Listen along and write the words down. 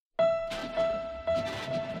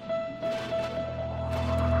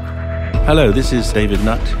Hello, this is David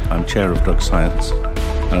Nutt. I'm Chair of Drug Science,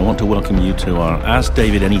 and I want to welcome you to our Ask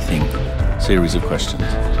David Anything series of questions.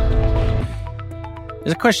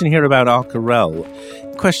 There's a question here about Alcarelle.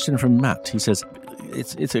 Question from Matt. He says,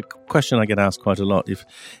 it's a question I get asked quite a lot.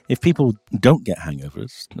 If people don't get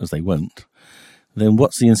hangovers, as they won't, then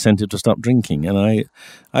what's the incentive to stop drinking? And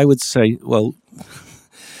I would say, well,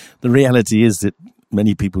 the reality is that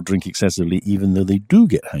many people drink excessively even though they do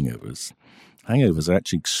get hangovers. Hangovers are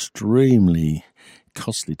actually extremely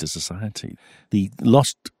costly to society. The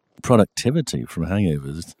lost productivity from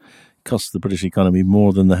hangovers costs the British economy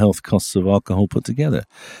more than the health costs of alcohol put together.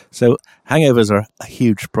 So hangovers are a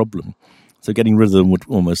huge problem. So getting rid of them would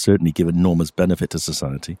almost certainly give enormous benefit to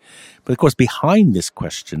society. But of course, behind this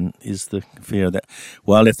question is the fear that,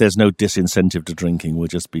 well, if there's no disincentive to drinking, we'll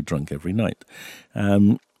just be drunk every night.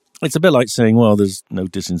 It's a bit like saying, well, there's no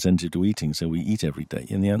disincentive to eating, so we eat every day.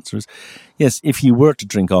 And the answer is, yes, if you were to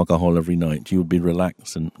drink alcohol every night, you would be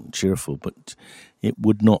relaxed and cheerful, but it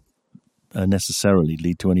would not necessarily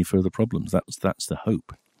lead to any further problems. That's the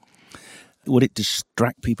hope. Would it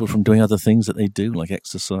distract people from doing other things that they do, like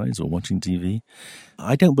exercise or watching TV?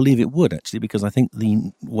 I don't believe it would, actually, because I think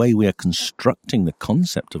the way we are constructing the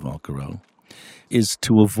concept of Alcarelle is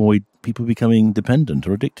to avoid people becoming dependent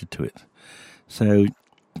or addicted to it. So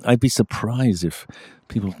I'd be surprised if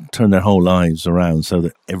people turn their whole lives around so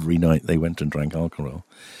that every night they went and drank Alcarelle.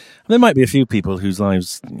 There might be a few people whose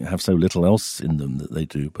lives have so little else in them that they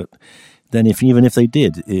do, but then even if they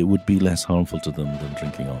did, it would be less harmful to them than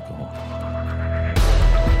drinking alcohol.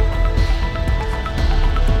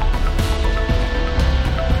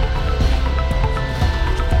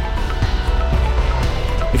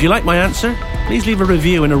 If you like my answer, please leave a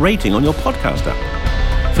review and a rating on your podcast app.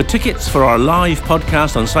 For tickets for our live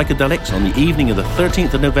podcast on psychedelics on the evening of the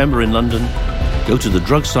 13th of November in London, go to the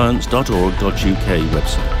drugscience.org.uk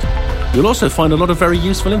website. You'll also find a lot of very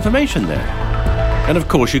useful information there. And of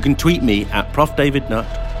course, you can tweet me at Prof. David Nutt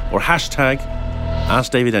or hashtag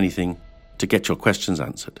Ask David Anything to get your questions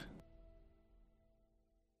answered.